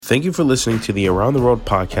Thank you for listening to the Around the World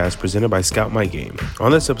podcast presented by Scout My Game.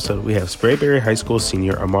 On this episode, we have Sprayberry High School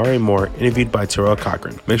senior Amare Moore interviewed by Terrell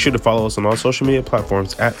Cochran. Make sure to follow us on all social media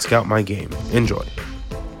platforms at Scout My Game. Enjoy.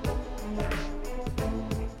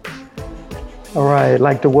 All right, I'd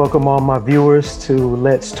like to welcome all my viewers to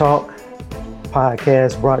Let's Talk,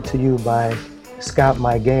 podcast brought to you by Scout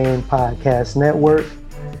My Game Podcast Network.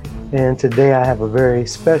 And today I have a very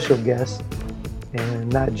special guest,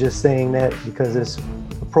 and not just saying that because it's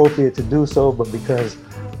appropriate to do so, but because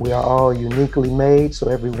we are all uniquely made, so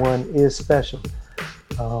everyone is special.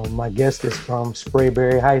 My guest is from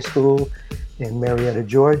Sprayberry High School in Marietta,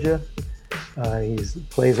 Georgia. He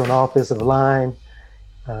plays on the offensive line,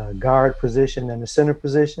 guard position, and the center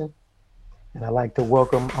position. And I'd like to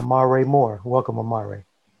welcome Amare Moore. Welcome, Amare.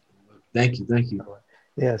 Thank you.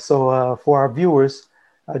 Yeah, so for our viewers,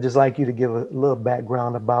 I'd just like you to give a little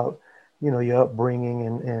background about, your upbringing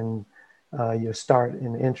and your start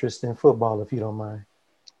and interest in football, if you don't mind.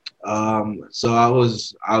 So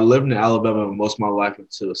I lived in Alabama most of my life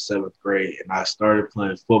until seventh grade, and I started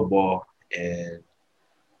playing football in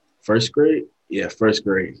first grade,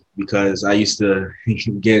 because I used to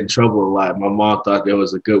get in trouble a lot. My mom thought that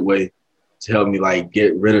was a good way to help me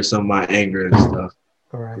get rid of some of my anger and stuff.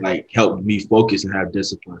 All right. Help me focus and have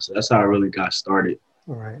discipline. So that's how I really got started.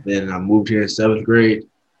 All right. Then I moved here in seventh grade,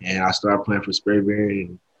 and I started playing for Sprayberry,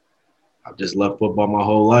 and I've just loved football my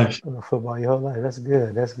whole life. Football your whole life. That's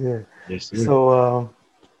good. Yes, sir.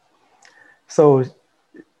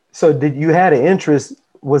 So did you had an interest?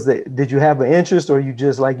 Did you have an interest, or you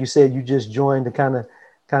just, like you said, you just joined to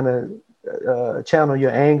kind of channel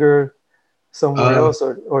your anger somewhere else,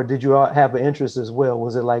 or did you have an interest as well?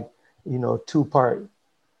 Was it two-part?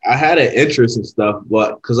 I had an interest in stuff,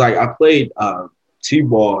 but because I played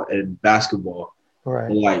t-ball and basketball,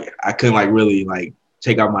 right? And I couldn't really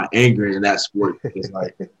take out my anger in that sport because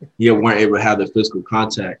you weren't able to have the physical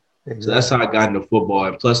contact. Exactly. So that's how I got into football.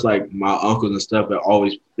 And plus, my uncles and stuff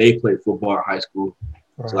they played football in high school.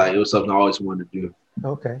 Right. So it was something I always wanted to do.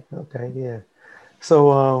 Okay, yeah.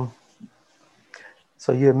 So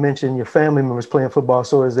you had mentioned your family members playing football.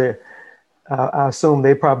 So is there? I assume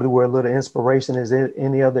they probably were a little inspiration. Is there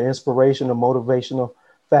any other inspiration or motivational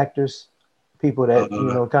factors? People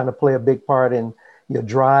that kind of play a big part in your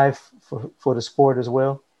drive for the sport as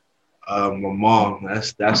well? My mom,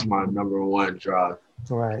 that's my number one drive.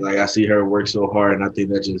 Right. I see her work so hard, and I think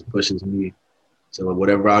that just pushes me. So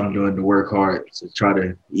whatever I'm doing to work hard to try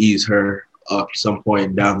to ease her up some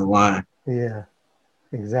point down the line. Yeah,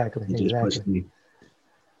 exactly. Just pushes me.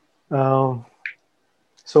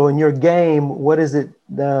 So in your game, what is it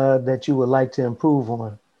that you would like to improve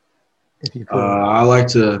on, if you could? I like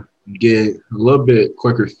to get a little bit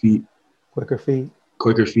quicker feet.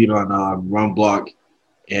 Quicker feet on run block,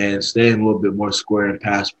 and staying a little bit more square and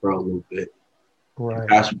pass pro a little bit. Right.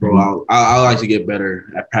 Pass pro, I like to get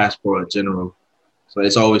better at pass pro in general. So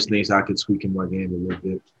it's always things I can tweak in my game a little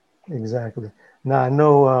bit. Exactly. Now I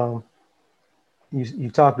know you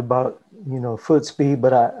talked about foot speed,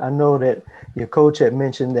 but I know that your coach had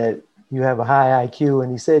mentioned that you have a high IQ,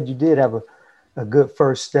 and he said you did have a good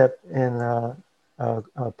first step in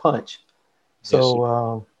a punch.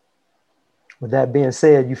 So. Yes, with that being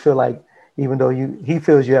said, you feel like even though he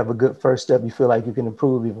feels you have a good first step, you feel like you can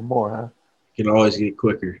improve even more, huh? You can always get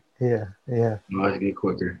quicker. Yeah. You can always get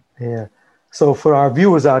quicker. Yeah. So for our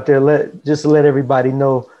viewers out there, let everybody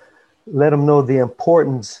know, let them know the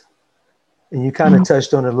importance, and you kind of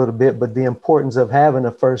touched on it a little bit, but the importance of having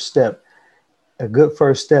a first step, a good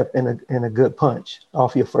first step and a good punch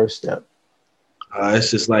off your first step.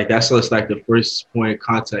 It's just that's the first point of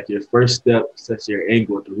contact. Your first step sets your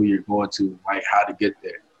angle to who you're going to, how to get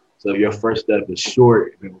there. So if your first step is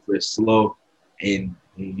short and if it's slow and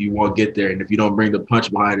you won't get there, and if you don't bring the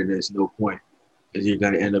punch behind it, there's no point because you're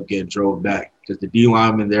going to end up getting drove back. Because the D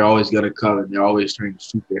linemen, they're always going to come and they're always trying to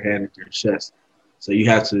shoot their hand at their chest. So you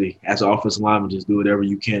have to, as an offensive lineman, just do whatever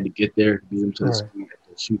you can to get there, beat them to the screen,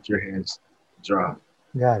 and shoot your hands, drop.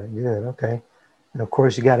 Got it. Good. Okay. And of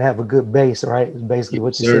course, you got to have a good base, right? It's basically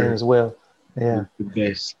what you're saying as well. Yeah. Good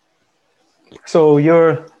base. So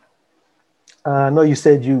I know you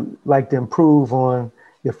said you like to improve on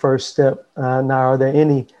your first step. Now, are there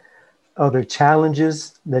any other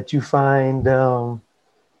challenges that you find,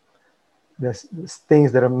 there's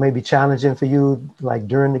things that are maybe challenging for you, like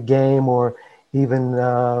during the game or even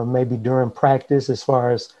maybe during practice as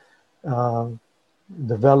far as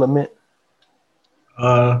development?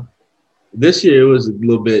 This year, it was a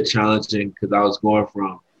little bit challenging because I was going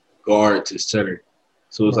from guard to center.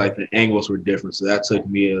 So it was the angles were different. So that took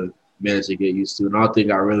me a minute to get used to. And I don't think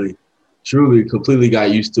I really truly completely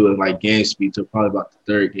got used to it, like game speed, to probably about the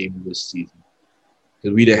third game of this season.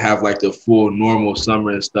 Because we didn't have like the full normal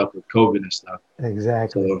summer and stuff with COVID and stuff.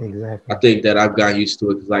 Exactly. So Exactly. I think that I've gotten used to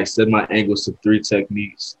it because like set my angles to 3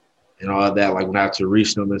 techniques and all that, like when I have to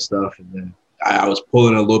reach them and stuff. And then I was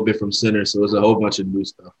pulling a little bit from center. So it was a whole bunch of new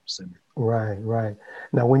stuff from center. Right. Right.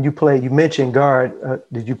 Now, when you play, you mentioned guard.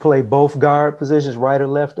 Did you play both guard positions, right or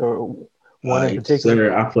left, or one in particular?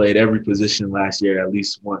 Center, I played every position last year at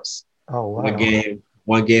least once. Oh, wow.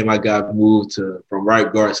 One game I got moved from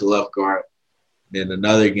right guard to left guard. Then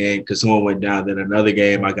another game, because someone went down. Then another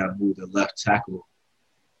game, I got moved to left tackle.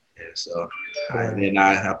 And so then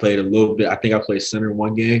I played a little bit. I think I played center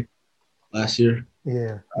one game last year.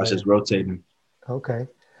 Yeah. I was just rotating. Okay.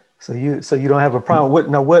 So you don't have a problem.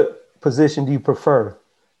 What position do you prefer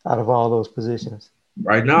out of all those positions?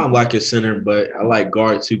 Right now, I'm like a center, but I like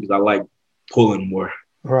guard too because I like pulling more.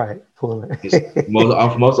 Right, pulling.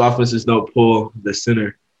 most offenses don't pull the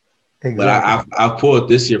center. Exactly. But I pulled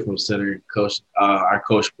this year from center. Our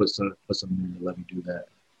coach put some in to let me do that.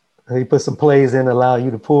 He put some plays in to allow you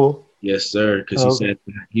to pull? Yes, sir, because he said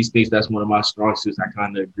he thinks that's one of my strong suits. I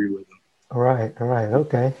kind of agree with him. All right,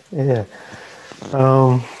 okay, yeah.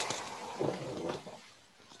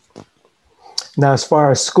 Now, as far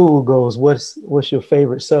as school goes, what's your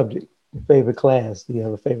favorite subject, your favorite class? Do you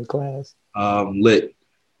have a favorite class? Lit,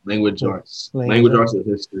 language arts. Language arts and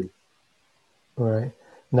history. All right.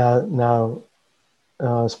 Now,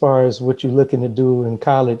 as far as what you're looking to do in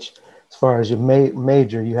college, as far as your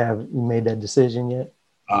major, you made that decision yet?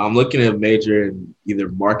 I'm looking at major in either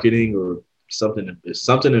marketing or something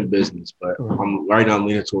in business, but I'm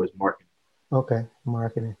leaning towards marketing. Okay,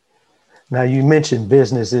 marketing. Now, you mentioned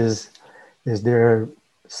business. Is there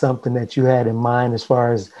something that you had in mind as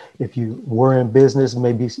far as if you were in business,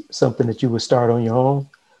 maybe something that you would start on your own?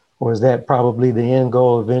 Or is that probably the end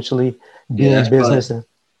goal eventually, being in business?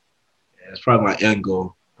 That's probably my end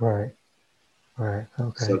goal. Right. Okay.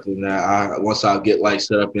 Something that once I get like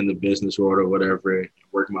set up in the business world or whatever,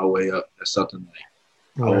 work my way up. That's something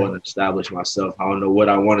like I want to establish myself. I don't know what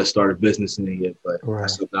I want to start a business in yet, but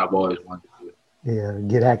that's something I've always wanted to do. Yeah,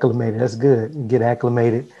 get acclimated. That's good. Get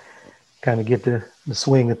acclimated, kind of get the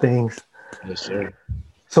swing of things. Yes, sir.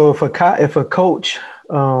 So if a coach,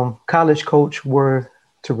 college coach were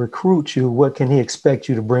to recruit you, what can he expect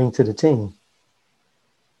you to bring to the team?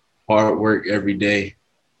 Hard work every day.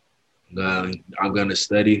 I'm gonna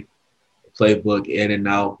study the playbook in and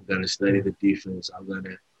out. I'm gonna study the defense. I'm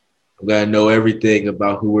gonna know everything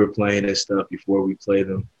about who we're playing and stuff before we play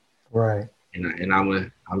them. Right. And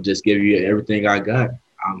I'm just giving you everything I got.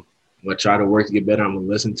 I'm gonna try to work to get better. I'm gonna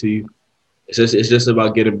listen to you. It's just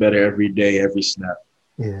about getting better every day, every snap.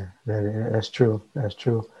 Yeah, that's true. That's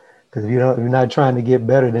true. Because if you're not trying to get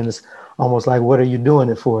better, then it's almost like, what are you doing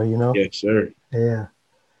it for? You know? Yes, sir. Yeah.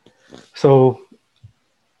 So,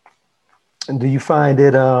 do you find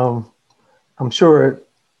it? I'm sure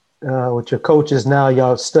with your coaches now,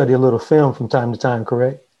 y'all study a little film from time to time,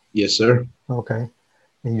 correct? Yes, sir. Okay.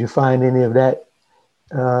 And you find any of that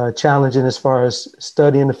challenging as far as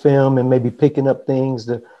studying the film and maybe picking up things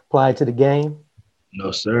to apply to the game?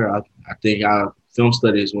 No, sir. I think film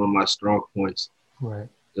study is one of my strong points. Right.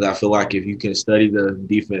 Because I feel like if you can study the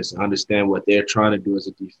defense and understand what they're trying to do as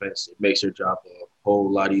a defense, it makes your job a whole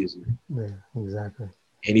lot easier. Yeah, exactly.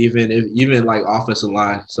 And even like offensive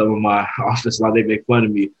line, some of my offensive line, they make fun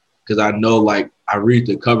of me because I know, like, I read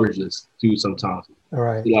the coverages too sometimes. All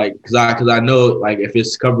right. Like, because I know, like, if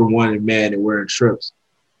it's cover one and man and we're in trips,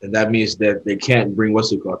 then that means that they can't bring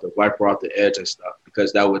the viper off the edge and stuff,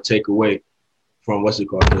 because that would take away from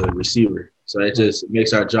the receiver. So it just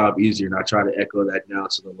makes our job easier, and I try to echo that down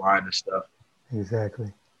to the line and stuff.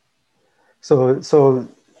 Exactly. So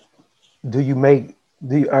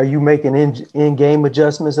are you making in-game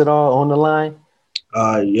adjustments at all on the line?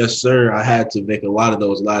 Yes, sir. I had to make a lot of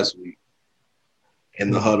those last week in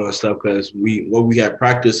the huddle and stuff, because we had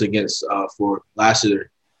practice against for last year,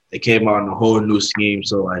 they came out in a whole new scheme.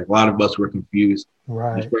 So like a lot of us were confused.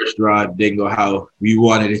 Right. The first drive didn't go how we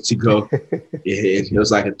wanted it to go. It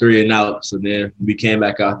was like a 3 and out. So then we came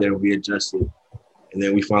back out there and we adjusted, and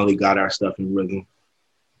then we finally got our stuff in rhythm.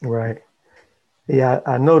 Right. Yeah,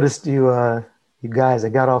 I noticed you guys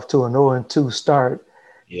that got off to an 0-2 start.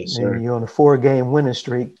 Yes, sir. And you're on a 4-game winning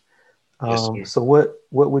streak. Yes, sir. So what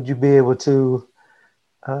would you be able to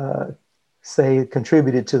say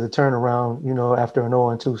contributed to the turnaround, after an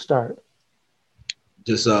 0-2 start?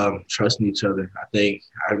 Just trusting each other. I think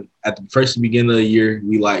at the first beginning of the year,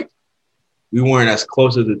 we weren't as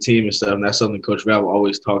close as a team and stuff. And that's something Coach Val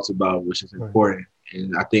always talks about, which is important. Right.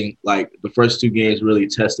 And I think like the first 2 games really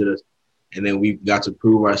tested us And then we got to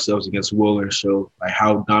prove ourselves against Wooler and show like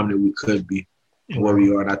how dominant we could be and where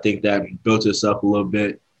we are. And I think that built us up a little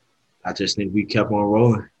bit. I just think we kept on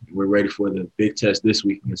rolling. We're ready for the big test this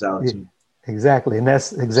week against Allatoona. Exactly. And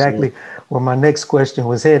that's exactly where my next question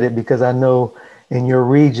was headed, because I know in your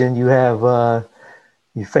region you have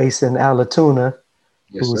you facing Allatoona,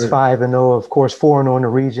 who's 5-0, of course, 4-0 in the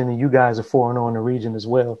region, and you guys are 4-0 in the region as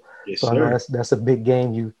well. Yes, so I know that's a big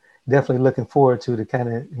game you definitely looking forward to kind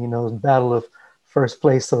of, battle of first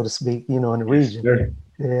place, so to speak, in the region. Sure.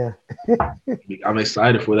 Yeah. I'm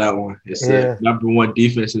excited for that one. It's the number one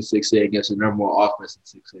defense in 6A against the number one offense in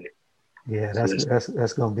 6A. Yeah,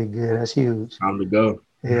 that's gonna be good. That's huge. Time to go.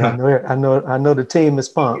 Yeah, I know the team is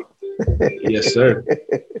pumped. Yes, sir.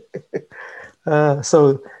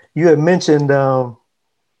 So you had mentioned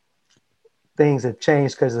things have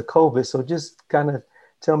changed because of COVID. So just kind of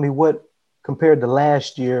tell me what, compared to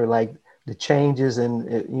last year, like the changes, and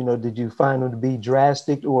did you find them to be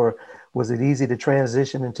drastic, or was it easy to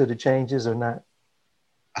transition into the changes or not?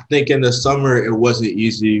 I think in the summer it wasn't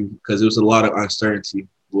easy because there was a lot of uncertainty.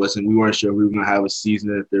 We weren't sure we were going to have a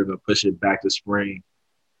season, if they were going to push it back to spring.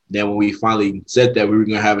 Then when we finally said that we were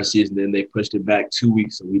going to have a season, then they pushed it back 2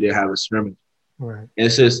 weeks, so we didn't have a scrimmage. Right. And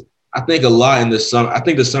it's just, I think a lot in the summer. I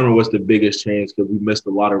think the summer was the biggest change because we missed a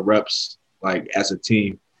lot of reps, like as a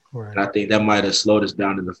team. Right. And I think that might have slowed us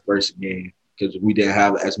down in the first game because we didn't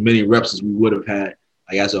have as many reps as we would have had,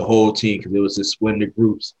 like as a whole team, because it was just split into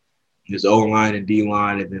groups. There's O-line and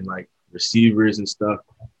D-line, and then like receivers and stuff.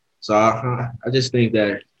 So I just think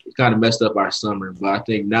that it kind of messed up our summer. But I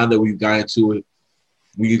think now that we've gotten into it,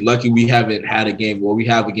 we haven't had a game. Well, we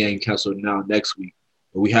have a game canceled now next week,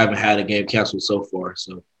 but we haven't had a game canceled so far.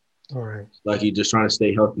 So, all right, lucky, just trying to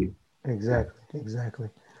stay healthy. Exactly.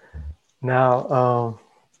 Now,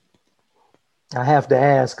 I have to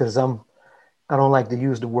ask, because I don't like to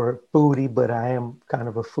use the word foodie, but I am kind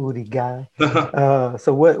of a foodie guy.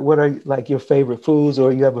 So what are like your favorite foods,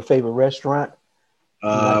 or you have a favorite restaurant?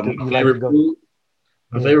 My favorite food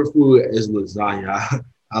is lasagna.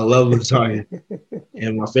 I love lasagna.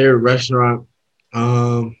 And my favorite restaurant,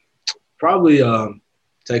 probably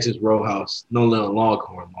Texas Roadhouse. No,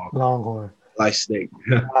 Longhorn. Longhorn. Like steak.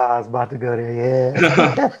 I was about to go there, yeah.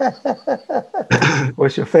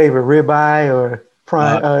 What's your favorite, ribeye or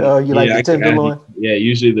prime? You like the tenderloin?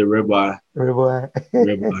 Usually the ribeye.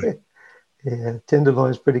 Ribeye. Yeah,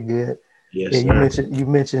 tenderloin's pretty good. Yes, sir. You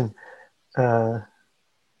mentioned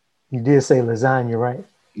you did say lasagna, right?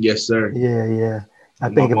 Yes, sir. Yeah. I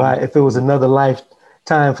think if it was another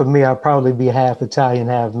lifetime for me, I'd probably be half Italian,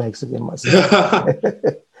 half Mexican myself.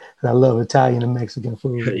 I love Italian and Mexican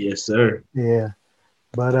food. Yes, sir. Yeah.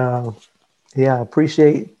 But I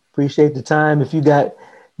appreciate the time. If you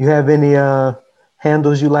have any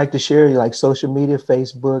handles you like to share, like social media,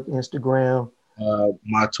 Facebook, Instagram.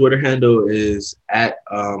 My Twitter handle is at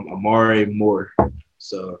Amari Moore.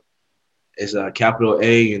 So it's a capital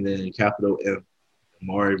A and then a capital M,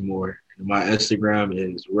 Amari Moore. And my Instagram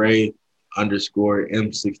is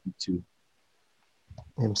Ray_M62.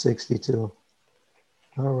 M62.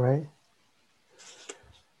 All right.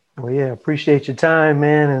 Well, appreciate your time,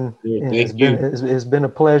 man. And it's been a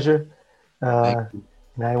pleasure. And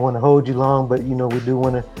I don't want to hold you long, but, we do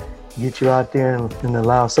want to get you out there and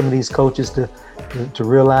allow some of these coaches to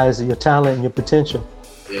realize your talent and your potential.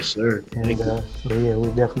 Yes, sir. And we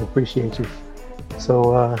definitely appreciate you.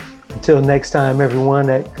 So until next time, everyone,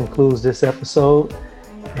 that concludes this episode.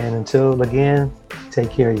 And until again, take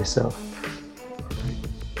care of yourself.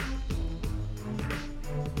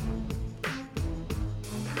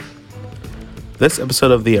 This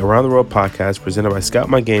episode of the Around the World podcast, presented by Scout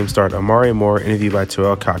My Game, starred Amari Moore, interviewed by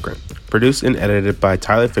Terrell Cochran. Produced and edited by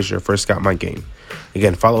Tyler Fisher for Scout My Game.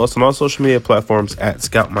 Again, follow us on all social media platforms at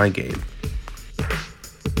Scout My Game.